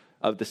got,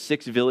 of the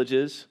 6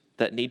 villages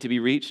that need to be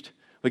reached,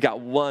 we got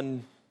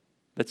one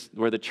that's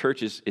where the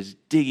church is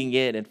digging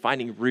in and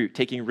finding root,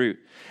 taking root.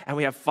 And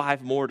we have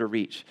 5 more to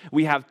reach.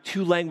 We have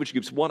 2 language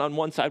groups, one on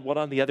one side, one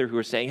on the other, who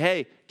are saying,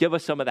 hey, give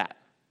us some of that.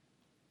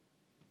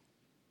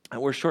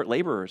 And we're short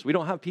laborers. We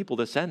don't have people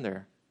to send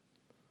there.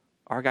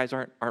 Our guys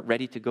aren't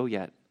ready to go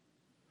yet.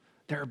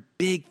 There are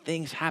big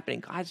things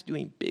happening. God's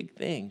doing big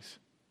things.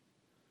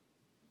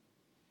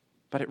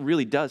 But it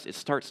really does. It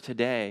starts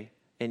today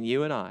in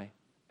you and I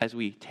as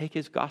we take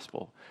his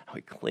gospel and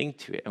we cling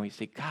to it and we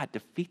say, God,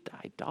 defeat the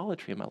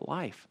idolatry in my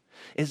life.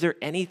 Is there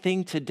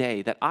anything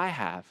today that I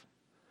have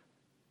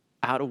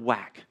out of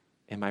whack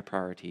in my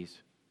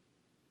priorities?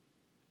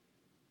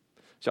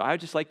 So I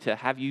would just like to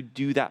have you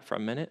do that for a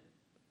minute.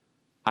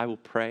 I will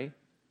pray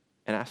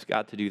and ask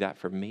God to do that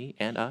for me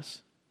and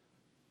us,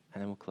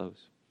 and then we'll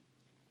close.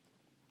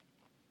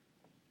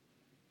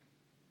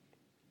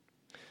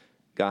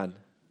 God,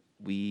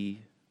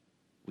 we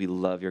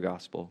love your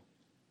gospel.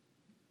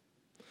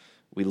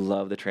 We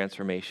love the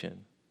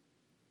transformation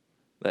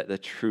that the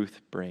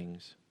truth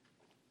brings.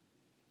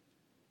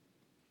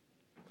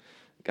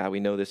 God, we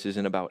know this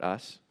isn't about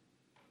us.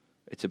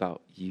 It's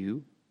about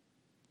you.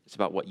 It's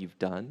about what you've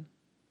done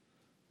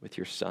with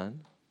your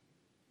Son.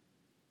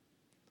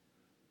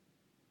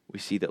 We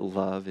see that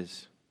love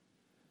is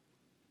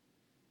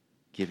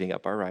giving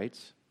up our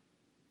rights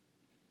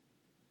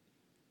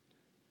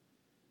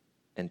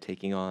and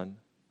taking on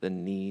the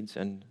needs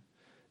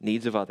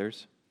of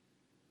others.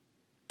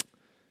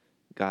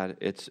 God,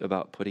 it's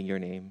about putting your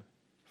name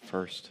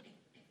first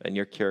and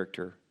your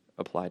character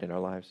applied in our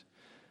lives.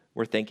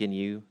 We're thanking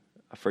you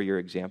for your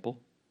example.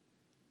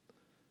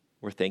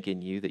 We're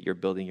thanking you that you're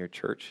building your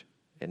church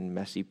in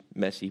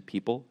messy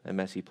people and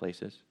messy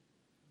places.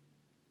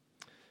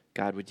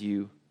 God, would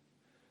you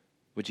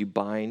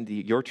bind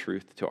your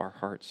truth to our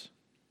hearts?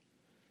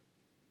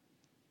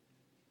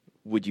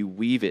 Would you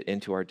weave it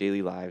into our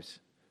daily lives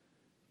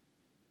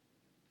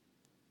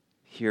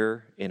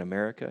here in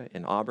America,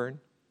 in Auburn,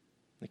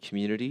 the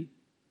community,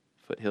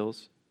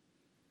 Foothills,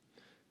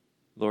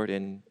 Lord,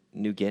 in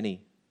New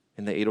Guinea,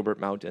 in the Adelbert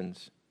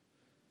Mountains,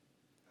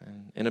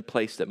 and in a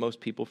place that most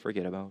people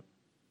forget about,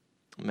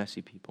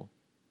 messy people.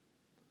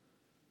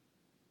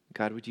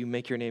 God, would you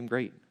make your name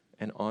great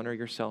and honor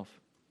yourself?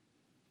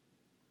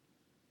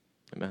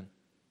 Amen.